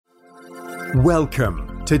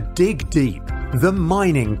Welcome to Dig Deep, the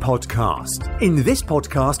mining podcast. In this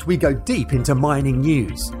podcast, we go deep into mining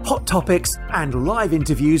news, hot topics, and live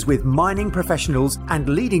interviews with mining professionals and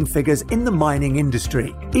leading figures in the mining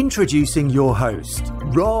industry. Introducing your host,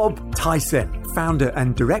 Rob Tyson, founder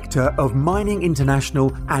and director of Mining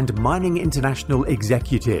International and Mining International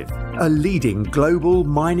Executive, a leading global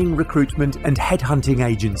mining recruitment and headhunting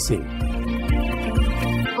agency.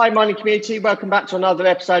 Hi, mining community. Welcome back to another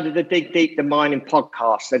episode of the Dig Deep, the mining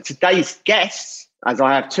podcast. And today's guests, as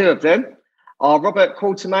I have two of them, are Robert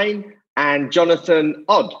Quatermain and Jonathan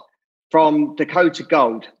Odd from Dakota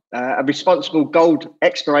Gold, a responsible gold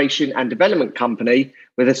exploration and development company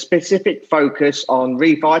with a specific focus on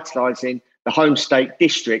revitalising the home state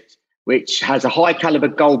district, which has a high caliber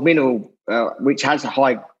gold mineral,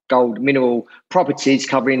 properties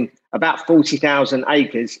covering about 40,000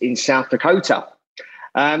 acres in South Dakota.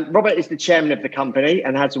 Robert is the chairman of the company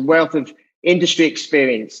and has a wealth of industry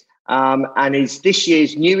experience and is this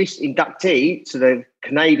year's newest inductee to the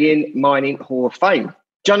Canadian Mining Hall of Fame.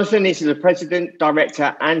 Jonathan is the president,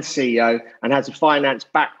 director and CEO and has a finance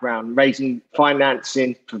background, raising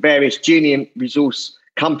financing for various junior resource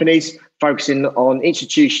companies, focusing on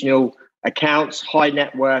institutional accounts, high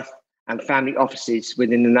net worth and family offices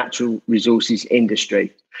within the natural resources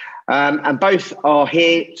industry. And both are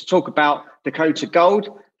here to talk about Dakota Gold,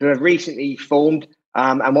 who have recently formed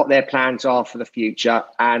and what their plans are for the future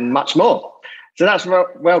and much more. So that's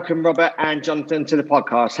welcome, Robert and Jonathan, to the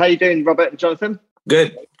podcast. How are you doing, Robert and Jonathan?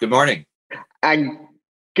 Good. Good morning. And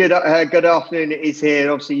good afternoon it is here.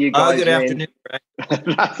 Obviously, you guys. Good afternoon.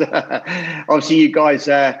 Right? Obviously, you guys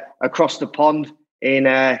across the pond in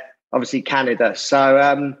obviously Canada.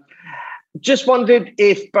 So just wondered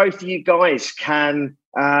if both of you guys can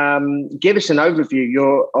give us an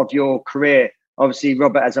overview of your career. Obviously,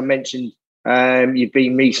 Robert, as I mentioned, you've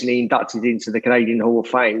been recently inducted into the Canadian Hall of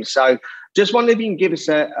Fame. So just wondered if you can give us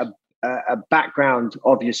a background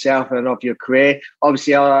of yourself and of your career.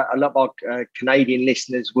 Obviously, a lot of our Canadian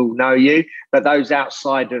listeners will know you, but those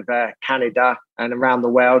outside of Canada and around the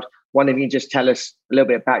world, wonder if you can just tell us a little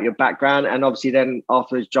bit about your background. And obviously then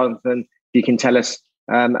afterwards, Jonathan, you can tell us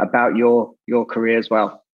about your career as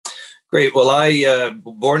well. Great. Well, I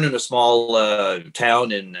born in a small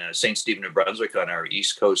town in St. Stephen, New Brunswick on our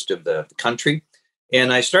east coast of the country.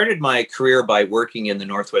 And I started my career by working in the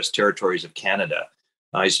Northwest Territories of Canada.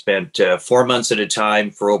 I spent 4 months at a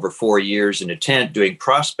time for over 4 years in a tent doing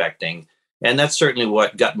prospecting. And that's certainly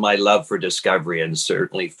what got my love for discovery and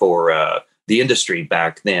certainly for the industry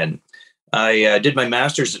back then. I did my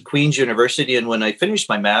master's at Queen's University, and when I finished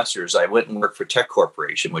my master's, I went and worked for Teck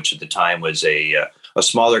Corporation, which at the time was a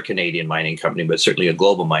smaller Canadian mining company, but certainly a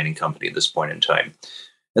global mining company at this point in time.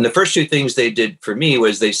 And the first two things they did for me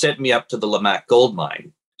was they sent me up to the Lamaque gold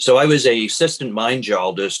mine. So I was an assistant mine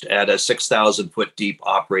geologist at a 6,000 foot deep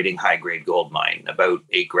operating high-grade gold mine, about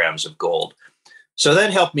 8 grams of gold. So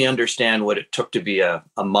that helped me understand what it took to be a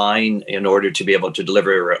mine in order to be able to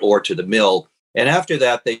deliver ore to the mill. And after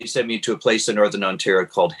that, they sent me to a place in Northern Ontario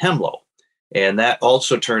called Hemlo. And that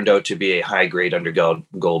also turned out to be a high-grade underground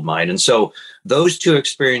gold mine. And so those two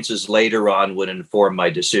experiences later on would inform my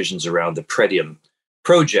decisions around the Pretium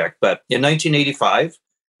project. But in 1985,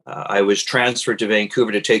 I was transferred to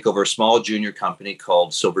Vancouver to take over a small junior company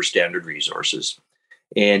called Silver Standard Resources.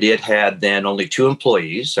 And it had then only 2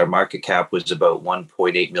 employees. Our market cap was about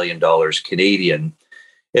 $1.8 million Canadian.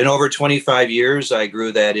 In over 25 years, I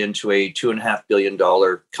grew that into a $2.5 billion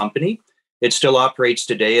company. It still operates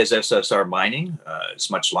today as SSR Mining. It's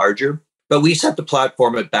much larger. But we set the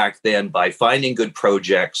platform back then by finding good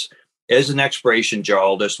projects. As an exploration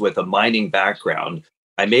geologist with a mining background,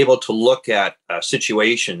 I'm able to look at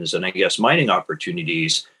situations and I guess mining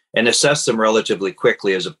opportunities and assess them relatively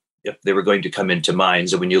quickly as if they were going to come into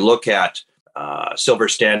mines. And when you look at Silver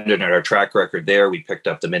Standard and our track record there, we picked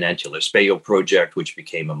up the Manantial Espejo project, which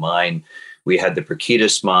became a mine. We had the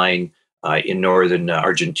Pirquitas mine in northern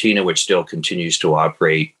Argentina, which still continues to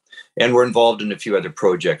operate. And we're involved in a few other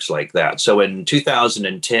projects like that. So in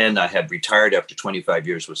 2010, I had retired after 25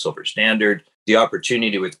 years with Silver Standard. The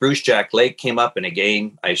opportunity with Brucejack Lake came up. And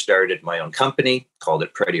again, I started my own company, called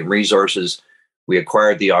it Pretium Resources. We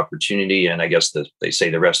acquired the opportunity, and I guess they say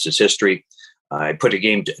the rest is history. I put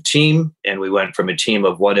a team, and we went from a team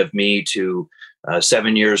of one of me to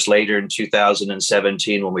 7 years later in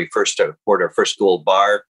 2017 when we first poured our first gold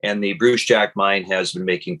bar. And the Brucejack mine has been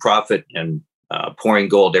making profit and pouring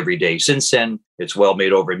gold every day since then. It's well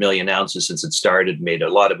made over 1 million ounces since it started, made a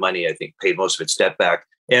lot of money, I think paid most of its debt back.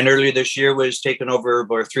 And earlier this year was taken over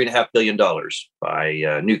about $3.5 billion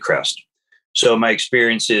by Newcrest. So my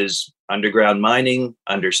experience is underground mining,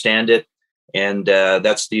 understand it, And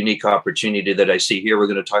that's the unique opportunity that I see here we're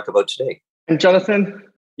going to talk about today. And Jonathan?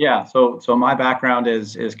 Yeah, so my background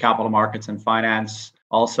is capital markets and finance.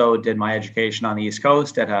 Also did my education on the East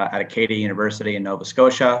Coast at Acadia University in Nova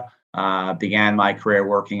Scotia. Began my career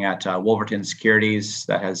working at Wolverton Securities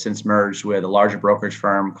that has since merged with a larger brokerage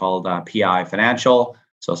firm called PI Financial.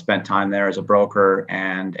 So spent time there as a broker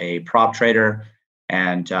and a prop trader.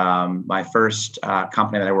 And my first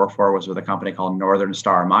company that I worked for was with a company called Northern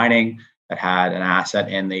Star Mining that had an asset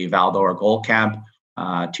in the Val-d'Or Gold Camp.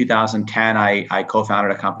 2010, I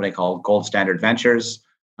co-founded a company called Gold Standard Ventures.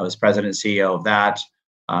 I was president and CEO of that,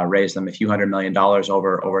 raised them a few $100 million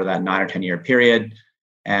over that 9 or 10 year period.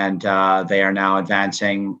 And they are now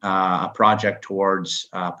advancing a project towards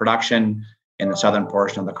production in the southern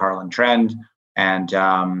portion of the Carlin Trend. And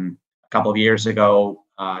a couple of years ago,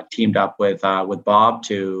 teamed up with Bob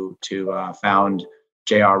to found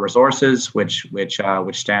JR Resources, which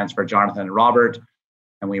stands for Jonathan and Robert.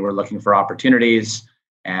 And we were looking for opportunities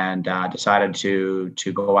and decided to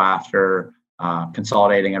go after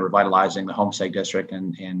consolidating and revitalizing the Homestake District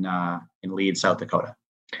in Leeds, South Dakota.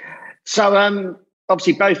 So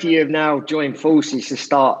obviously both of you have now joined forces to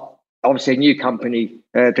start obviously a new company,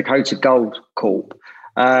 Dakota Gold Corp,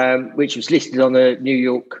 which was listed on the New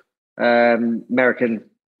York American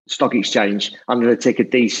Stock Exchange under the ticker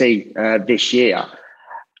DC this year.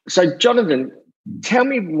 So Jonathan, I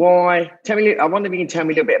wonder if you can tell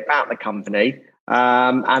me a little bit about the company.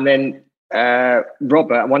 And then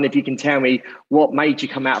Robert, I wonder if you can tell me what made you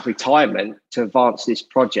come out of retirement to advance this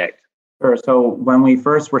project. Sure. So when we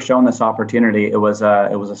first were shown this opportunity, it was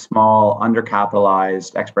a small,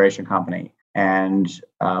 undercapitalized exploration company, and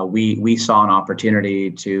we saw an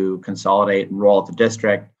opportunity to consolidate and roll out the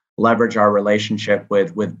district, leverage our relationship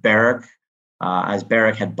with Barrick, as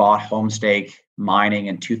Barrick had bought Homestake Mining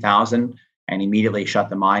in 2000 and immediately shut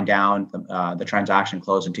the mine down. The transaction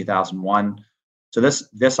closed in 2001. So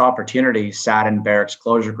this opportunity sat in Barrick's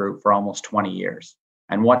closure group for almost 20 years.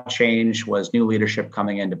 And what changed was new leadership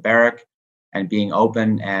coming into Barrick and being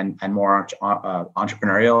open and more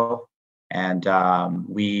entrepreneurial. And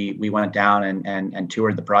we went down and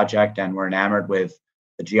toured the project and were enamored with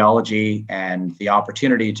the geology and the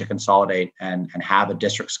opportunity to consolidate and have a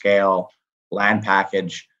district scale land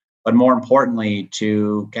package, but more importantly,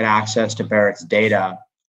 to get access to Barrick's data,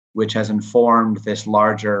 which has informed this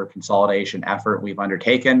larger consolidation effort we've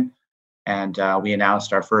undertaken. And we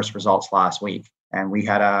announced our first results last week. And we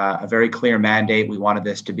had a very clear mandate. We wanted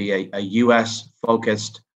this to be a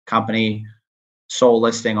US-focused company, sole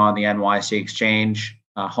listing on the NYSE exchange.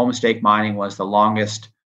 Homestake Mining was the longest,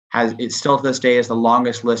 it still to this day is the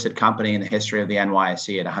longest listed company in the history of the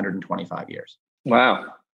NYSE at 125 years.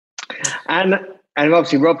 Wow. And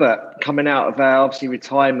obviously, Robert, coming out of obviously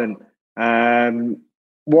retirement,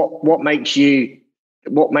 what makes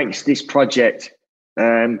this project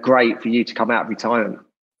great for you to come out of retirement?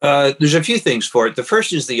 There's a few things for it. The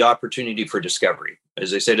first is the opportunity for discovery.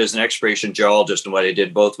 As I said, as an exploration geologist, and what I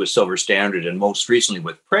did both with Silver Standard and most recently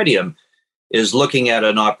with Pretium, is looking at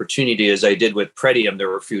an opportunity as I did with Pretium. There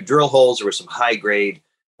were a few drill holes. There was some high grade.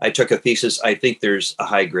 I took a thesis. I think there's a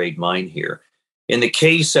high grade mine here. In the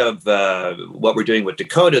case of what we're doing with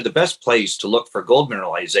Dakota, the best place to look for gold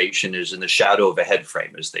mineralization is in the shadow of a head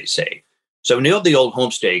frame, as they say. So the old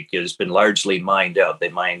Homestake has been largely mined out. They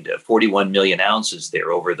mined 41 million ounces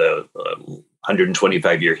there over the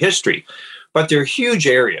 125-year history. But there are huge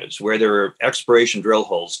areas where there are exploration drill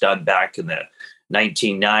holes done back in the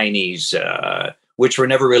 1990s, which were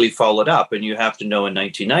never really followed up. And you have to know in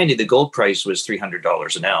 1990, the gold price was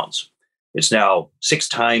 $300 an ounce. It's now 6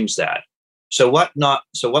 times that. So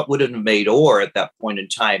what would have made ore at that point in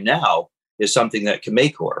time now is something that can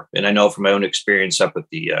make ore. And I know from my own experience up at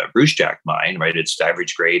the Brucejack mine, right, its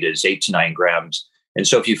average grade is 8 to 9 grams. And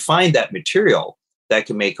so if you find that material, that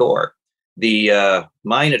can make ore. The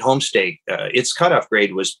mine at Homestake, its cutoff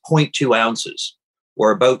grade was 0.2 ounces,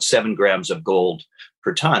 or about 7 grams of gold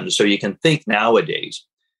per ton. So you can think nowadays.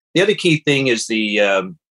 The other key thing is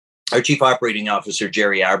our chief operating officer,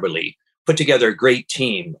 Jerry Aberley, put together a great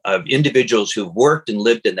team of individuals who've worked and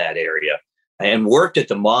lived in that area and worked at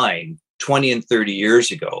the mine 20 and 30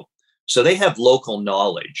 years ago. So they have local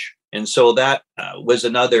knowledge. And so that was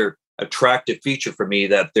another attractive feature for me,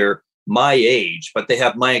 that they're my age, but they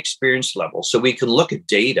have my experience level. So we can look at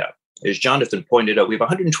data. As Jonathan pointed out, we have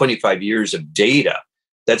 125 years of data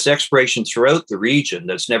that's exploration throughout the region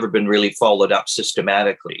that's never been really followed up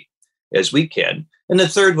systematically as we can. And the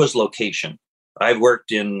third was location. I've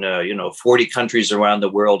worked in 40 countries around the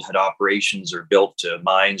world, had operations or built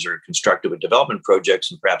mines or constructed with development projects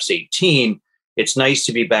in perhaps 18. It's nice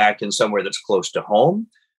to be back in somewhere that's close to home.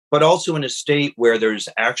 but also in a state where there's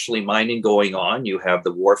actually mining going on. You have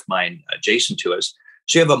the Wharf mine adjacent to us.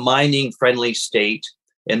 So you have a mining friendly state,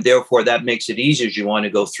 and therefore that makes it easier as you want to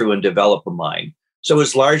go through and develop a mine. So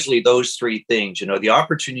it's largely those three things, the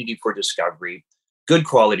opportunity for discovery, good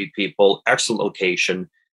quality people, excellent location.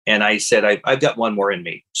 And I said, I've got one more in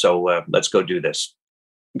me. So let's go do this.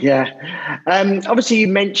 Yeah. Obviously, you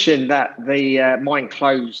mentioned that the mine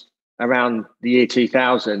closed around the year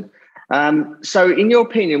 2000. So in your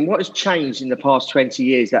opinion, what has changed in the past 20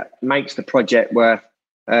 years that makes the project worth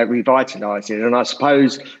revitalising? And I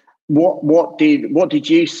suppose, what did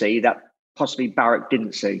you see that possibly Barrick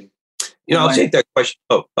didn't see? I'll take that question.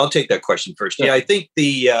 I'll take that question first. Yeah, I think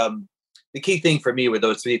the key thing for me with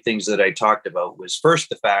those three things that I talked about was first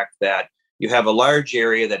the fact that you have a large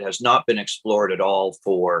area that has not been explored at all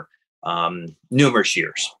for numerous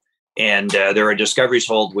years. And there are discoveries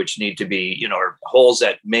hold which need to be, or holes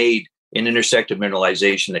that made an intersected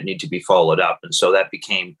mineralization that need to be followed up. And so that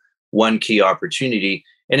became one key opportunity.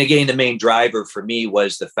 And again, the main driver for me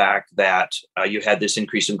was the fact that you had this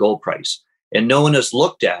increase in gold price. And no one has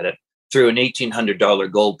looked at it through an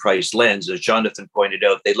 $1,800 gold price lens. As Jonathan pointed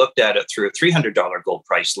out, they looked at it through a $300 gold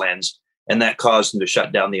price lens, and that caused them to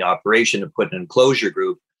shut down the operation and put an enclosure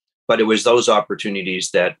group. But it was those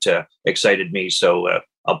opportunities that excited me. So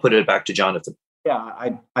I'll put it back to Jonathan.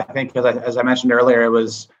 Yeah, I think, as I mentioned earlier, it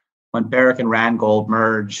was when Barrick and Randgold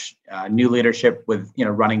merged, new leadership with,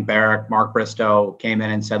 running Barrick, Mark Bristow, came in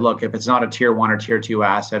and said, look, if it's not a tier 1 or tier 2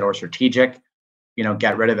 asset or strategic,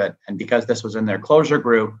 get rid of it. And because this was in their closure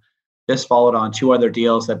group, this followed on two other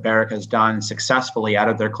deals that Barrick has done successfully out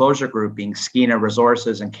of their closure group, being Skeena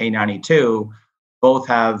Resources and K92. Both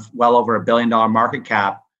have well over $1 billion market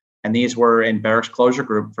cap, and these were in Barrick's closure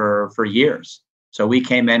group for years. So we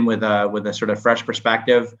came in with a sort of fresh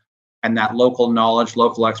perspective and that local knowledge,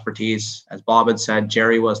 local expertise. As Bob had said,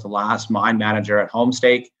 Jerry was the last mine manager at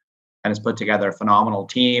Homestake and has put together a phenomenal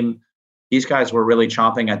team. These guys were really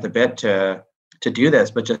chomping at the bit to do this,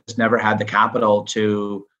 but just never had the capital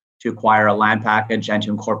to acquire a land package and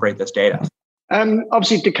to incorporate this data.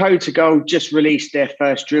 Obviously, Dakota Gold just released their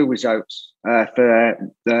first drill results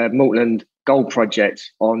for the Mortland Gold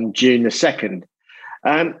Project on June the 2nd.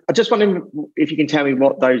 I just wonder if you can tell me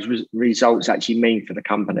what those results actually mean for the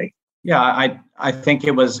company. Yeah, I think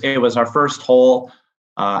it was our first hole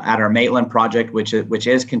at our Maitland project, which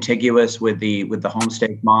is contiguous with the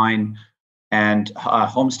Homestake mine, and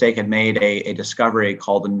Homestake had made a discovery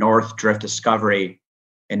called the North Drift Discovery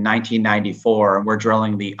in 1994, and we're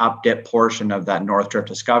drilling the up dip portion of that North Drift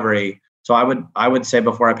discovery. So I would say,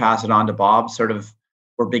 before I pass it on to Bob, sort of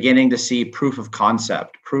we're beginning to see proof of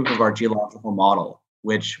concept, proof of our geological model,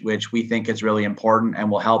 which we think is really important and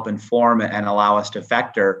will help inform and allow us to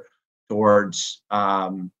vector towards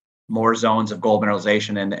more zones of gold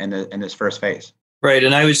mineralization in this first phase. Right,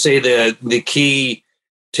 and I would say the key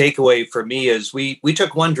takeaway for me is we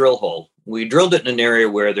took one drill hole. We drilled it in an area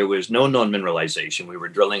where there was no known mineralization. We were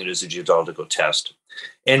drilling it as a geological test.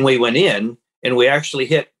 And we went in and we actually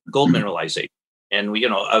hit gold mineralization and we,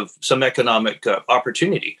 of some economic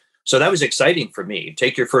opportunity. So that was exciting for me.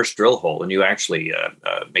 Take your first drill hole and you actually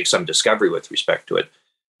make some discovery with respect to it.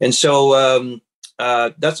 And so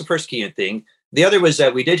that's the first key thing. The other was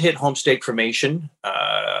that we did hit Homestake formation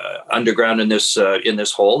underground in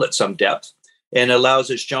this hole at some depth, and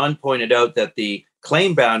allows, as John pointed out, that the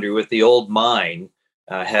claim boundary with the old mine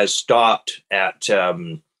has stopped at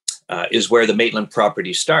is where the Maitland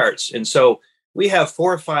property starts. And so we have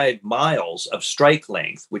 4 or 5 miles of strike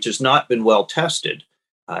length, which has not been well tested.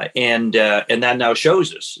 And that now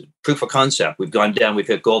shows us proof of concept. We've gone down, we've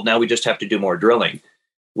hit gold. Now we just have to do more drilling.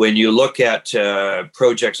 When you look at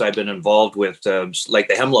projects I've been involved with, like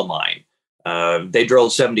the Hemlo mine, they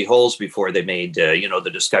drilled 70 holes before they made, the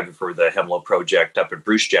discovery for the Hemlo project up at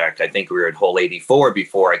Brucejack. I think we were at hole 84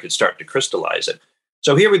 before I could start to crystallize it.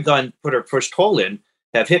 So here we've gone, put our first hole in,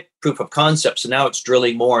 have hit proof of concept. So now it's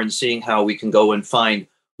drilling more and seeing how we can go and find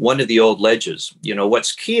one of the old ledges.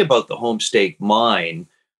 What's key about the Homestake mine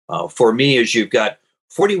for me is you've got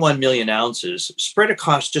 41 million ounces spread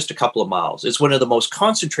across just a couple of miles. It's one of the most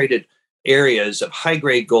concentrated areas of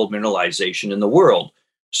high-grade gold mineralization in the world.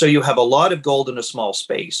 So you have a lot of gold in a small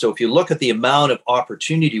space. So if you look at the amount of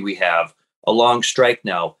opportunity we have along strike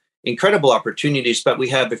now, incredible opportunities, but we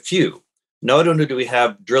have a few. Not only do we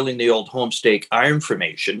have drilling the old Homestake iron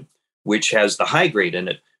formation, which has the high grade in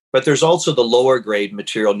it, but there's also the lower grade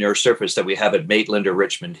material near surface that we have at Maitland or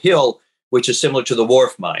Richmond Hill, which is similar to the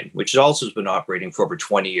Wharf mine, which has also been operating for over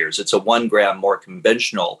 20 years. It's a 1 gram more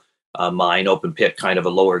conventional mine, open pit, kind of a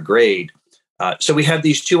lower grade. So we have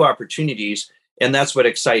these two opportunities. And that's what's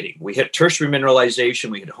exciting. We hit tertiary mineralization,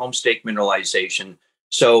 we hit homestake mineralization.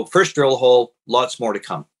 So first drill hole, lots more to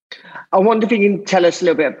come. I wonder if you can tell us a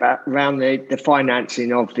little bit about around the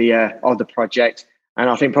financing of the project. And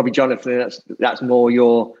I think probably Jonathan, that's more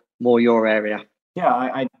your area.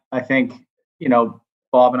 Yeah, I think,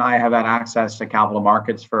 Bob and I have had access to capital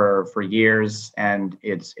markets for years, and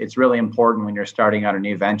it's really important when you're starting out a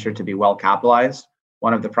new venture to be well capitalized.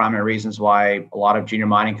 One of the primary reasons why a lot of junior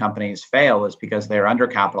mining companies fail is because they're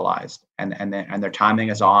undercapitalized and their timing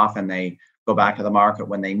is off, and they go back to the market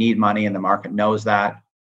when they need money, and the market knows that,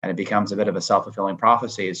 and it becomes a bit of a self-fulfilling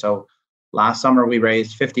prophecy. So last summer we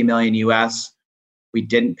raised 50 million US. We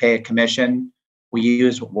didn't pay a commission. We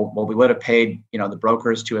used what we would have paid, the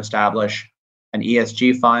brokers to establish an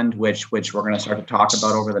ESG fund, which we're going to start to talk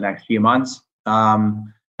about over the next few months.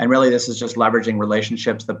 And really, this is just leveraging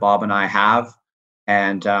relationships that Bob and I have.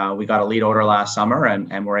 And we got a lead order last summer,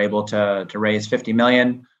 and we're able to raise 50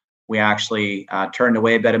 million. We actually turned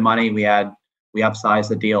away a bit of money. We upsized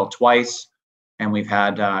the deal twice, and we've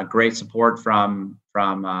had great support from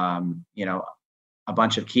a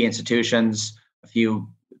bunch of key institutions, a few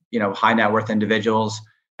high net worth individuals.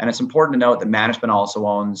 And it's important to note that management also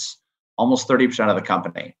owns almost 30% of the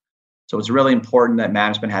company. So it's really important that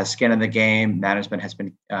management has skin in the game. Management has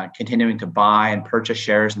been continuing to buy and purchase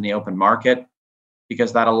shares in the open market,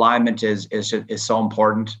 because that alignment is so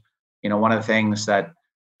important. One of the things that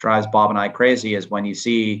drives Bob and I crazy is when you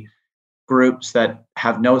see groups that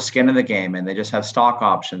have no skin in the game and they just have stock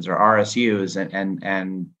options or RSUs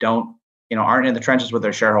and don't, aren't in the trenches with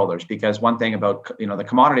their shareholders. Because one thing about, the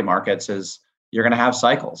commodity markets is you're going to have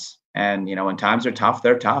cycles. And, when times are tough,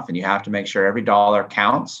 they're tough. And you have to make sure every dollar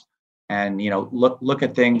counts. And, look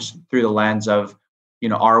at things through the lens of,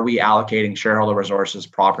 are we allocating shareholder resources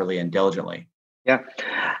properly and diligently? Yeah.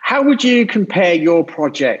 How would you compare your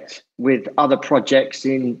project with other projects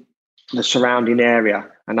in the surrounding area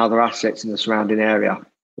and other assets in the surrounding area?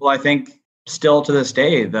 Well, I think still to this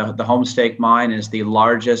day, the Homestake mine is the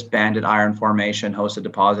largest banded iron formation hosted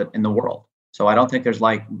deposit in the world. So I don't think there's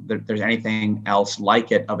anything else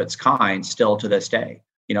like it of its kind still to this day.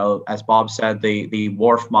 As Bob said, the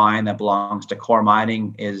Wharf mine that belongs to Core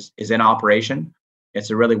Mining is in operation. It's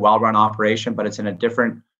a really well-run operation, but it's in a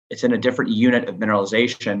different unit of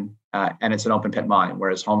mineralization, and it's an open pit mine,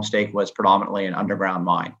 whereas Homestake was predominantly an underground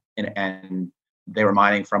mine, and they were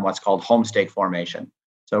mining from what's called Homestake formation.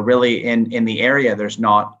 So really, in the area, there's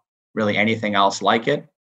not really anything else like it.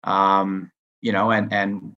 And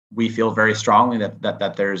we feel very strongly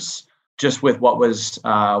that there's, just with what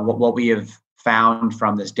we have found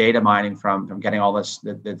from this data mining, from getting all this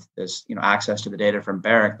access to the data from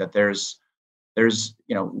Barrick, that there's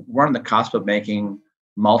we're on the cusp of making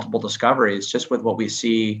multiple discoveries just with what we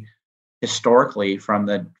see historically from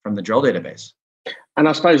the drill database. And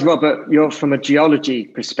I suppose, Robert, you're from a geology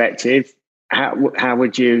perspective. How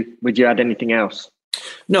would you add anything else?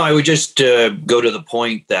 No, I would just go to the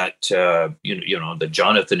point that that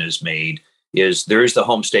Jonathan has made. Is there's the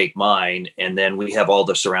Homestake mine, and then we have all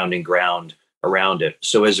the surrounding ground around it.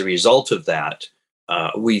 So as a result of that,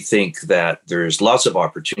 we think that there's lots of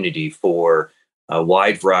opportunity for a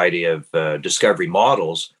wide variety of discovery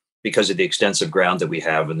models because of the extensive ground that we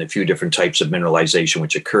have and the few different types of mineralization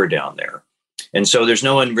which occur down there. And so there's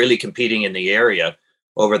no one really competing in the area.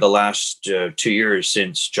 Over the last 2 years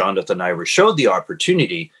since Jonathan and I were showed the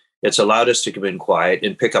opportunity, it's allowed us to come in quiet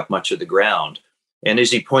and pick up much of the ground. And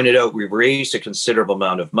as he pointed out, we raised a considerable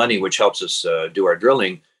amount of money, which helps us do our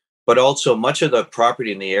drilling. But also much of the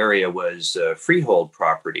property in the area was freehold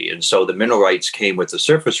property. And so the mineral rights came with the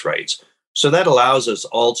surface rights. So that allows us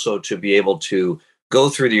also to be able to go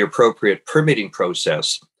through the appropriate permitting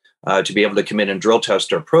process to be able to come in and drill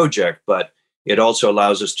test our project. But it also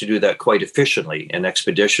allows us to do that quite efficiently and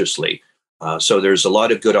expeditiously. So there's a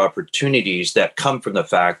lot of good opportunities that come from the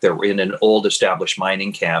fact that we're in an old established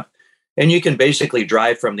mining camp. And you can basically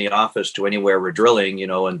drive from the office to anywhere we're drilling,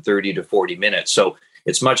 in 30 to 40 minutes. So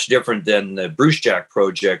it's much different than the Brucejack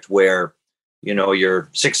project where, you're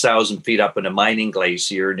 6,000 feet up in a mining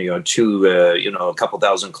glacier, a couple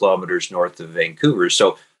thousand kilometers north of Vancouver.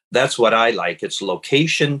 So that's what I like. It's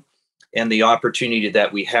location and the opportunity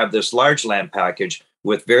that we have this large land package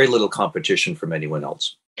with very little competition from anyone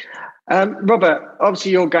else. Robert,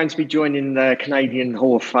 obviously you're going to be joining the Canadian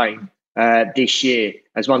Hall of Fame this year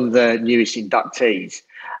as one of the newest inductees.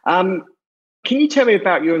 Can you tell me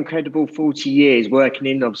about your incredible 40 years working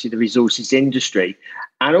in, obviously, the resources industry,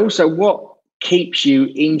 and also what keeps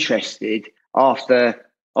you interested after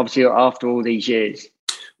all these years?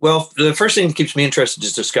 Well, the first thing that keeps me interested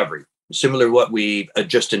is discovery. similar to what we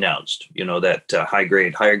just announced, that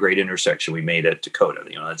higher grade intersection we made at Dakota.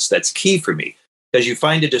 That's key for me, because you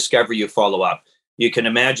find a discovery, you follow up. You can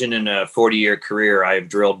imagine in a 40-year career, I've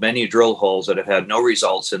drilled many drill holes that have had no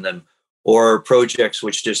results in them, or projects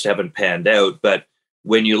which just haven't panned out. But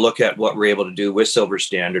when you look at what we're able to do with Silver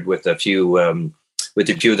Standard, with a few of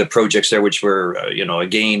the projects there, which were,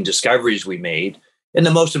 again, discoveries we made, and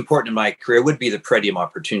the most important in my career would be the Pretium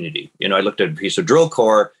opportunity. I looked at a piece of drill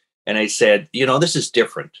core and I said, this is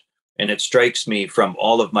different. And it strikes me from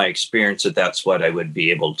all of my experience that that's what I would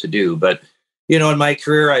be able to do. But, in my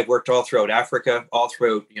career, I've worked all throughout Africa, all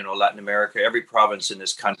throughout, Latin America, every province in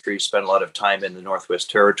this country, spent a lot of time in the Northwest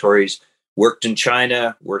Territories, worked in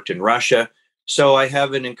China, worked in Russia. So I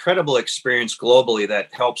have an incredible experience globally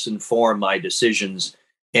that helps inform my decisions.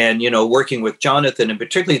 And, working with Jonathan, and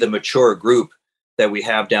particularly the mature group that we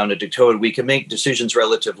have down at Dakota, we can make decisions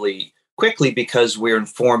relatively quickly because we're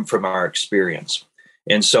informed from our experience.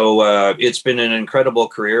 And so it's been an incredible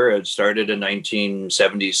career. It started in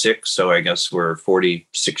 1976, so I guess we're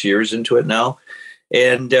 46 years into it now.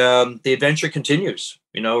 And the adventure continues.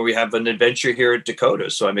 We have an adventure here at Dakota,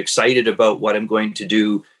 so I'm excited about what I'm going to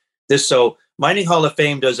do. So Mining Hall of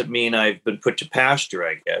Fame doesn't mean I've been put to pasture,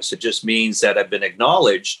 I guess. It just means that I've been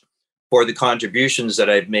acknowledged for the contributions that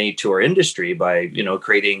I've made to our industry by,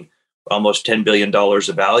 creating almost $10 billion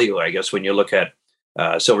of value. I guess when you look at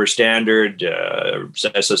Silver Standard,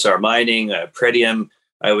 SSR Mining, Pretium.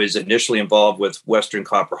 I was initially involved with Western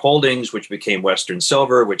Copper Holdings, which became Western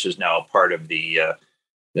Silver, which is now part of the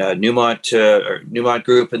Newmont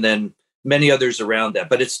Group, and then many others around that.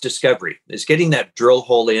 But it's discovery. It's getting that drill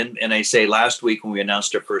hole in. And I say last week when we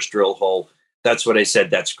announced our first drill hole, that's what I said.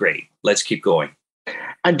 That's great. Let's keep going.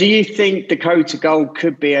 And do you think Dakota Gold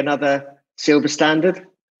could be another Silver Standard?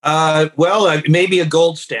 Maybe a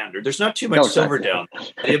gold standard. There's not too much silver down.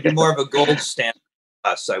 It'd be more of a gold standard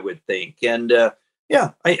plus, I would think. And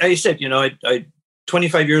I said,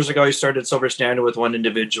 25 years ago, I started Silver Standard with one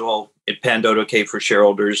individual. It panned out okay for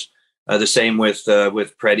shareholders. The same with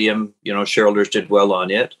Pretium. Shareholders did well on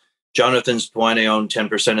it. Jonathan's point, I own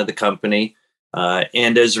 10% of the company.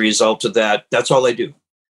 And as a result of that, that's all I do.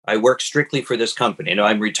 I work strictly for this company.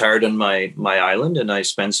 I'm retired on my island, and I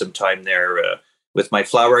spend some time there with my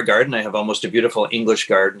flower garden. I have almost a beautiful English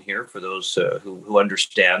garden here for those who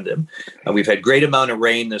understand them. We've had great amount of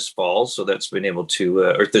rain this fall, so that's been able to,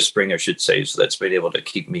 or this spring, I should say, so that's been able to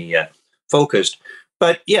keep me focused.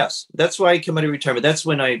 But yes, that's why I came out of retirement. That's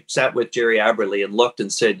when I sat with Jerry Aberle and looked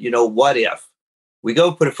and said, what if we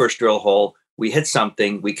go put a first drill hole, we hit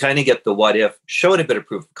something, we kind of get the what if, showed a bit of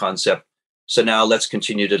proof of concept. So now let's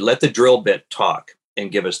continue to let the drill bit talk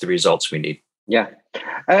and give us the results we need. Yeah.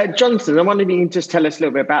 Jonathan, I wonder if you can just tell us a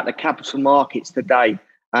little bit about the capital markets today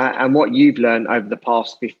and what you've learned over the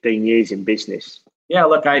past 15 years in business. Yeah,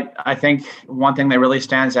 look, I think one thing that really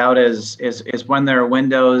stands out is when there are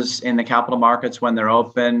windows in the capital markets, when they're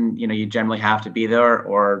open, you generally have to be there,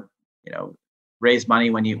 or, raise money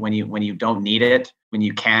when you don't need it, when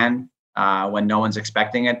you can, when no one's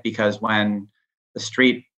expecting it, because when the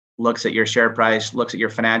street looks at your share price, looks at your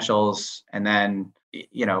financials, and then,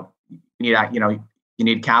 you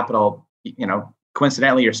need capital,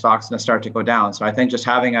 coincidentally, your stock's going to start to go down. So I think just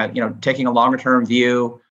having taking a longer term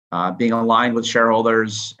view, being aligned with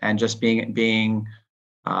shareholders, and just being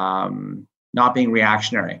not being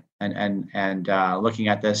reactionary, and looking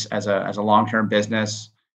at this as a long-term business.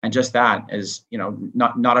 And just that is,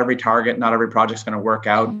 not every target, not every project's going to work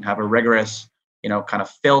out, and have a rigorous, kind of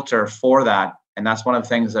filter for that. And that's one of the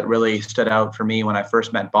things that really stood out for me when I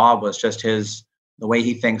first met Bob, was just the way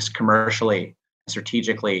he thinks commercially,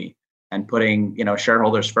 strategically, and putting,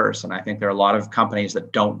 shareholders first. And I think there are a lot of companies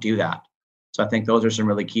that don't do that. So I think those are some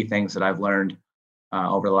really key things that I've learned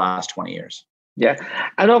over the last 20 years. Yeah.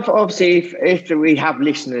 And obviously, if we have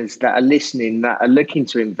listeners that are listening, that are looking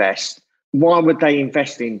to invest, why would they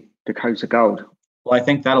invest in Dakota Gold? Well, I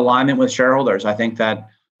think that alignment with shareholders. I think that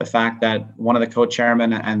the fact that one of the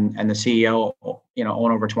co-chairmen and the CEO,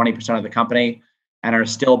 own over 20% of the company and are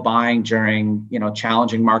still buying during,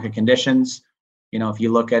 challenging market conditions. If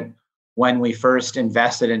you look at when we first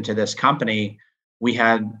invested into this company, we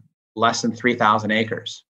had less than 3,000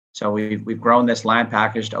 acres. So we've grown this land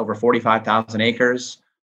package to over 45,000 acres.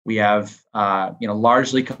 We have,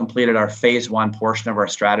 largely completed our phase one portion of our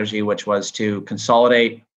strategy, which was to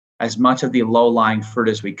consolidate as much of the low-lying fruit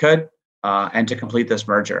as we could, and to complete this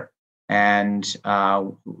merger. And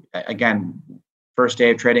again, first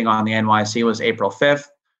day of trading on the NYSE was April 5th.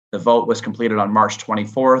 The vote was completed on March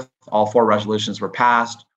 24th. All 4 resolutions were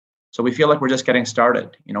passed. So we feel like we're just getting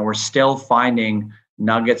started. We're still finding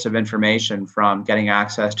nuggets of information from getting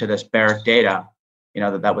access to this Barrick data,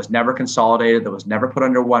 that was never consolidated, that was never put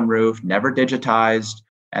under one roof, never digitized.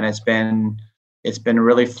 And it's been a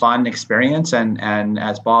really fun experience. And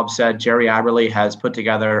as Bob said, Jerry Aberle has put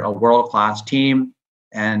together a world-class team,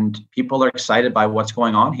 and people are excited by what's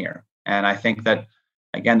going on here. And I think that,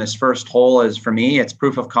 again, this first hole is, for me, it's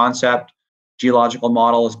proof of concept. Geological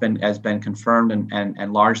model has been confirmed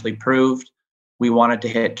and largely proved. We wanted to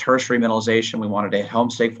hit tertiary mineralization. We wanted to hit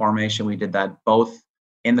homestake formation. We did that both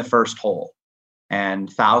in the first hole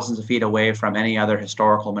and thousands of feet away from any other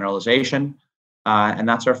historical mineralization. And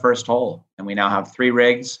that's our first hole. And we now have 3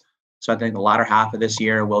 rigs. So I think the latter half of this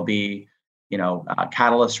year will be,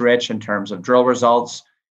 catalyst rich in terms of drill results.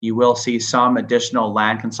 You will see some additional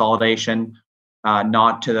land consolidation,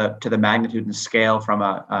 not to the magnitude and scale from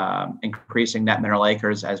increasing net mineral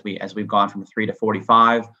acres as we've gone from 3 to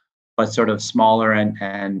 45, but sort of smaller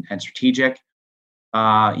and strategic.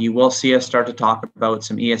 You will see us start to talk about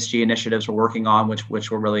some ESG initiatives we're working on,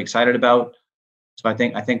 which we're really excited about. So I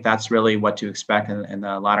think that's really what to expect in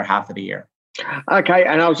the latter half of the year. Okay,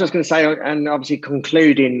 and I was just going to say, and obviously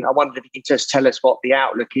concluding, I wondered if you could just tell us what the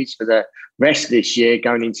outlook is for the rest of this year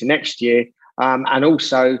going into next year, and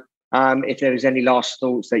also if there is any last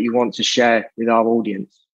thoughts that you want to share with our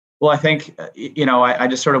audience. Well, I think I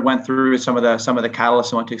just sort of went through some of the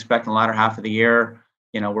catalysts and what to expect in the latter half of the year.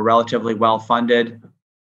 We're relatively well funded.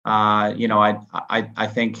 I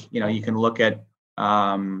think you can look at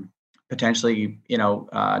potentially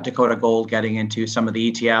Dakota Gold getting into some of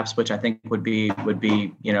the ETFs, which I think would be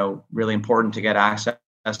really important to get access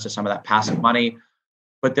to some of that passive money.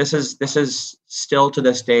 But this is still to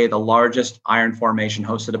this day the largest iron formation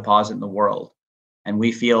hosted deposit in the world, and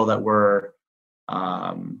we feel that we're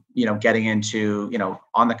getting into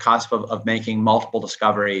on the cusp of making multiple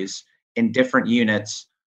discoveries in different units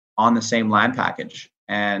on the same land package.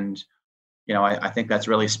 And I think that's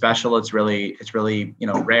really special. It's really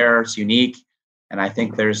rare. It's unique, and I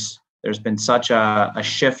think there's been such a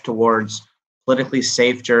shift towards politically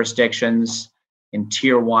safe jurisdictions in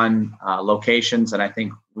tier 1 locations, and I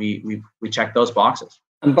think we check those boxes.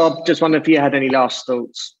 And Bob, just wonder if you had any last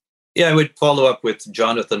thoughts. Yeah, I would follow up with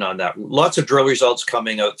Jonathan on that. Lots of drill results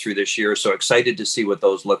coming out through this year, so excited to see what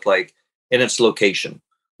those look like in its location.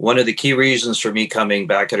 One of the key reasons for me coming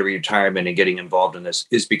back out of retirement and getting involved in this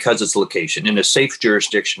is because it's location in a safe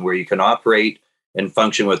jurisdiction where you can operate and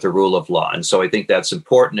function with the rule of law. And so I think that's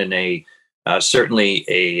important in certainly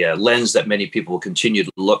a lens that many people will continue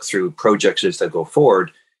to look through projects as they go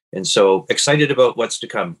forward. And so excited about what's to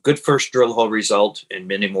come. Good first drill hole result and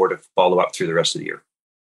many more to follow up through the rest of the year.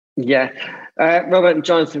 Yeah. Robert and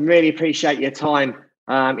Jonathan, really appreciate your time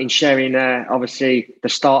in sharing, obviously, the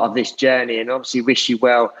start of this journey, and obviously wish you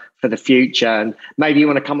well for the future. And maybe you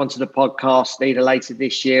want to come onto the podcast either later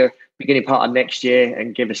this year, beginning part of next year,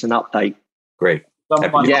 and give us an update. Great.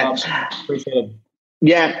 Yeah. Appreciate it.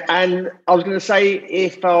 Yeah. And I was going to say,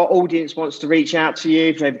 if our audience wants to reach out to you,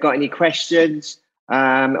 if they've got any questions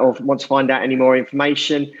or want to find out any more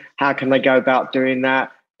information, how can they go about doing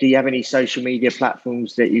that? Do you have any social media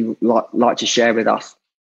platforms that you like to share with us?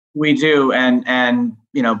 We do, and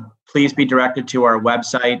please be directed to our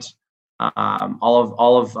website.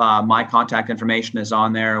 All of my contact information is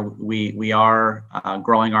on there. We are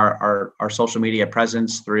growing our social media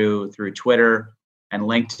presence through Twitter and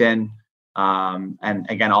LinkedIn, and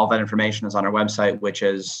again, all that information is on our website, which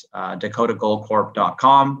is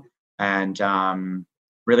dakotagoldcorp.com. And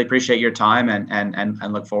really appreciate your time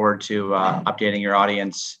and look forward to updating your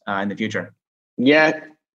audience in the future. Yeah.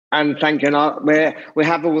 And thank you. We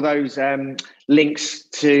have all those links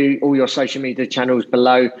to all your social media channels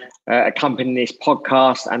below accompanying this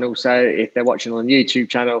podcast. And also, if they're watching on the YouTube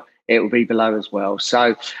channel, it will be below as well.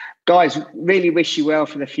 So, guys, really wish you well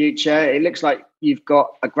for the future. It looks like you've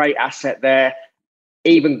got a great asset there,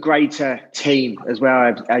 even greater team as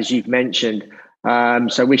well, as you've mentioned.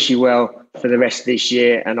 So wish you well for the rest of this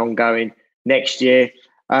year and ongoing next year.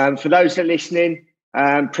 For those that are listening,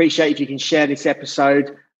 appreciate if you can share this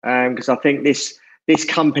episode, because I think this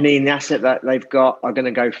company and the asset that they've got are going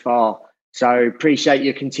to go far. So appreciate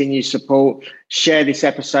your continued support. Share this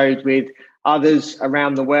episode with others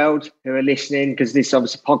around the world who are listening, because this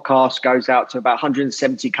obviously podcast goes out to about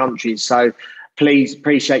 170 countries. So please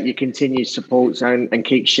appreciate your continued support and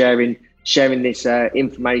keep sharing this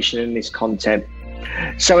information and this content.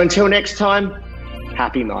 So until next time,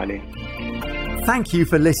 happy mining. Thank you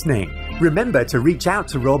for listening. Remember to reach out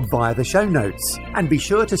to Rob via the show notes and be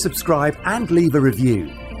sure to subscribe and leave a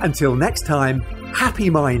review. Until next time,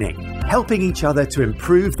 happy mining, helping each other to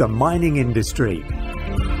improve the mining industry.